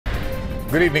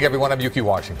Good evening, everyone. I'm Yuki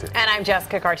Washington. And I'm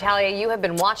Jessica Cartalia. You have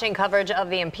been watching coverage of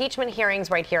the impeachment hearings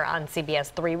right here on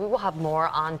CBS 3. We will have more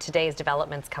on today's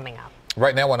developments coming up.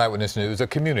 Right now on Eyewitness News, a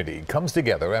community comes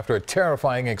together after a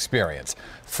terrifying experience.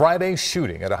 Friday's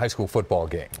shooting at a high school football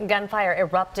game. Gunfire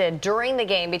erupted during the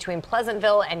game between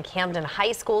Pleasantville and Camden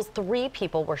high schools. 3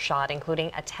 people were shot, including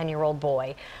a 10-year-old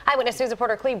boy. Eyewitness News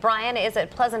reporter Cleve Bryan is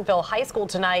at Pleasantville High School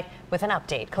tonight with an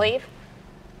update. Cleve?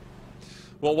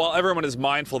 Well, while everyone is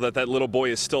mindful that that little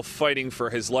boy is still fighting for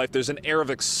his life, there's an air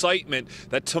of excitement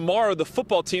that tomorrow the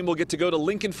football team will get to go to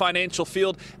Lincoln Financial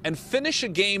Field and finish a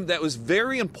game that was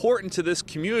very important to this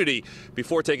community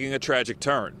before taking a tragic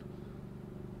turn.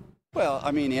 Well, I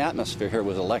mean, the atmosphere here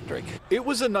was electric. It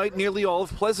was a night nearly all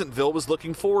of Pleasantville was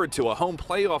looking forward to, a home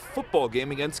playoff football game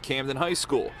against Camden High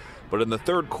School. But in the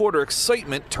third quarter,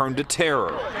 excitement turned to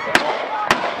terror.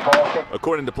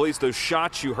 According to police, those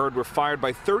shots you heard were fired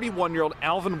by 31-year-old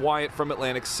Alvin Wyatt from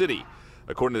Atlantic City.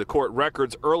 According to the court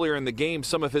records, earlier in the game,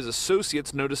 some of his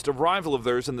associates noticed a rival of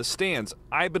theirs in the stands,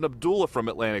 Ibn Abdullah from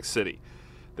Atlantic City.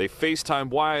 They FaceTimed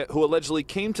Wyatt, who allegedly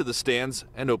came to the stands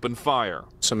and opened fire.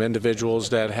 Some individuals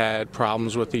that had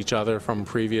problems with each other from a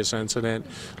previous incident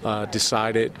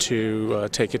decided to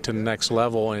take it to the next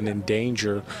level and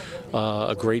endanger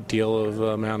a great deal of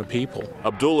amount of people.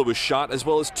 Abdullah was shot, as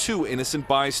well as 2 innocent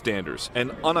bystanders.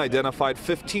 An unidentified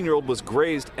 15-year-old was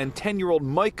grazed, and 10-year-old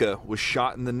Micah was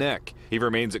shot in the neck. He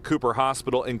remains at Cooper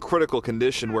Hospital in critical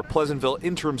condition, where Pleasantville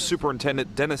Interim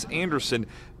Superintendent Dennis Anderson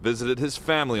visited his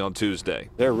family on Tuesday.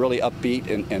 They're really upbeat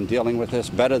in dealing with this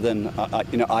better than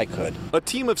I could. A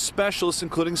team of specialists,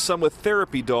 including some with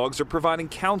therapy dogs, are providing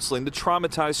counseling to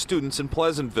traumatized students in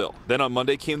Pleasantville. Then on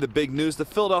Monday came the big news: the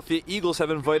Philadelphia Eagles have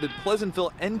invited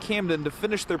Pleasantville and Camden to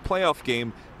finish their playoff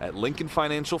game at Lincoln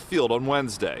Financial Field on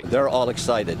Wednesday. They're all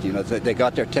excited. They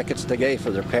got their tickets today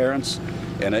for their parents,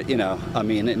 and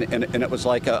and it was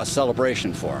like a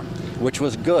celebration for them, which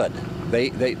was good.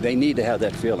 They need to have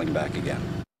that feeling back again.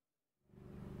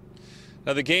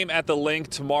 Now, the game at the Link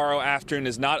tomorrow afternoon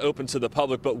is not open to the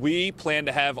public, but we plan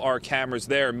to have our cameras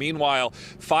there. Meanwhile,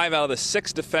 5 out of the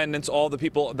 6 defendants, all the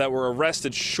people that were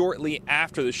arrested shortly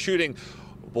after the shooting,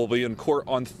 will be in court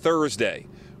on Thursday.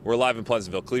 We're live in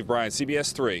Pleasantville. Cleve Bryan,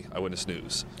 CBS 3 Eyewitness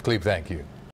News. Cleve, thank you.